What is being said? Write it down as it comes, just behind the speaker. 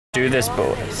Do this,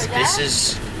 boys. This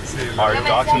is our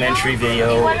documentary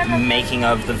video, making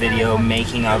of the video,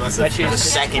 making of the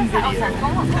second video.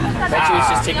 Bet you was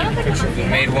just taking a picture. We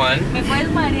made one,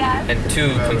 and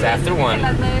two comes after one.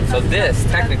 So this,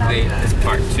 technically, is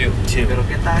part two.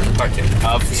 Part two.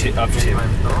 Of two.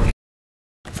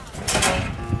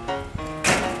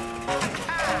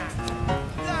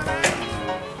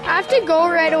 I have to go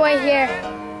right away here.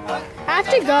 I have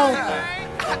to go.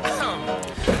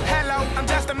 Hello, I'm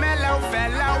just a mellow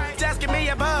fellow. Just give me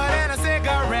a bud and a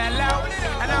cigarello,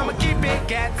 and I'ma keep it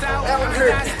ghetto. That one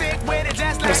hurt. I stick with it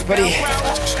just like buddy.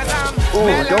 Ooh,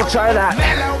 mellow, don't try that.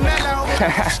 Mellow, mellow,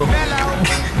 mellow, mellow,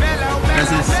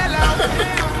 mellow,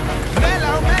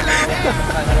 mellow, mellow,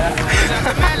 just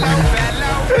a mellow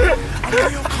fellow. I'm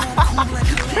real cool like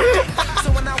a lady. So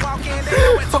when I walk in, they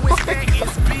know what to expect.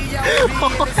 It's B.O.B.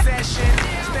 in the session.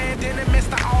 Stand in the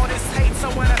midst of all this hate, so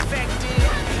unaffected.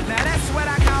 Now that's what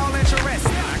I call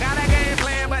interesting. I got a game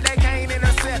plan, but they can't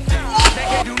intercept it. They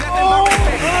can't do nothing but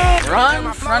respect it.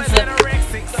 Run, front flip.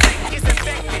 It's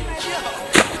infected.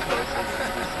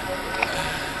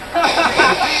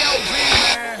 B.O.B.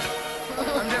 man.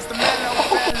 I'm just a mellow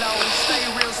fellow. Stay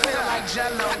real still like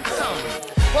Jello.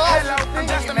 Hello, I'm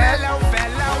just a mellow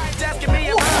fellow. Just give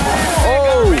me a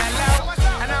mellow,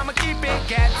 and I'ma keep it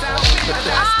ghetto. Cause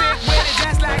I stick with it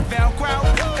just like Velcro.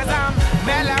 Cause I'm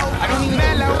mellow,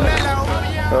 mellow, mellow,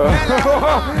 mellow,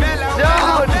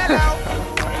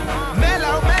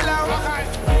 mellow, mellow.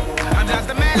 I'm just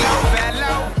a mellow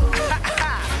fellow.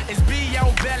 It's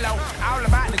B.O. Bello. All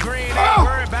about the green, ain't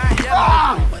worried about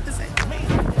yellow. What this ain't me?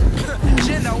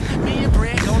 You know, me and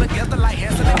Brett go together like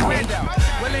Hansel and Gretel.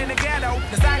 Well, in the ghetto,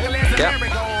 the cycle is a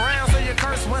merry-go round, so you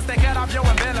curse once they cut off your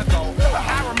umbilical.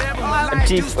 I remember my life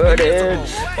used to be miserable,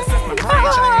 but since my brain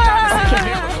changed, I see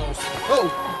miracles.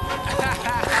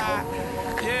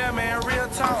 Yeah, man, real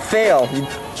talk. Fail.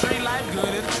 Treat life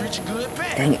good, it'll treat you good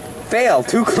back. Dang it. Fail.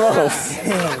 Too close.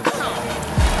 Hello,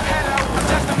 I'm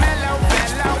just a mellow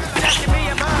fellow. Just give me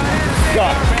a bud and a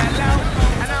cigarello,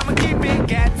 and I'ma keep it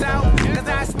ghetto. Cause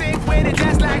I stick with it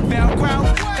just like Velcro.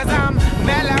 Cause I'm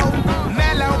mellow,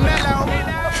 mellow, mellow,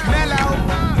 mellow, mellow,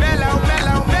 mellow,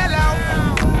 mellow,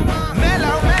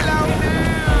 mellow, mellow.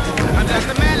 I'm just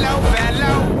a mellow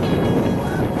fellow.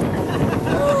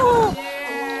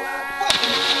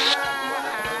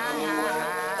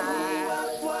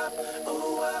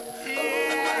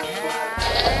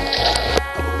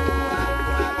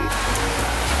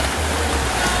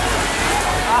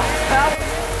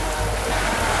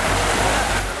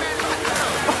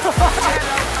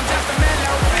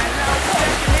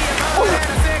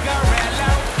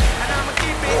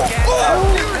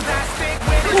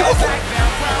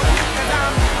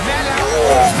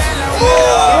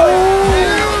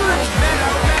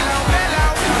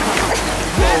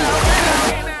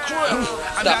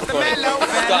 Stop recording.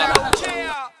 Stop.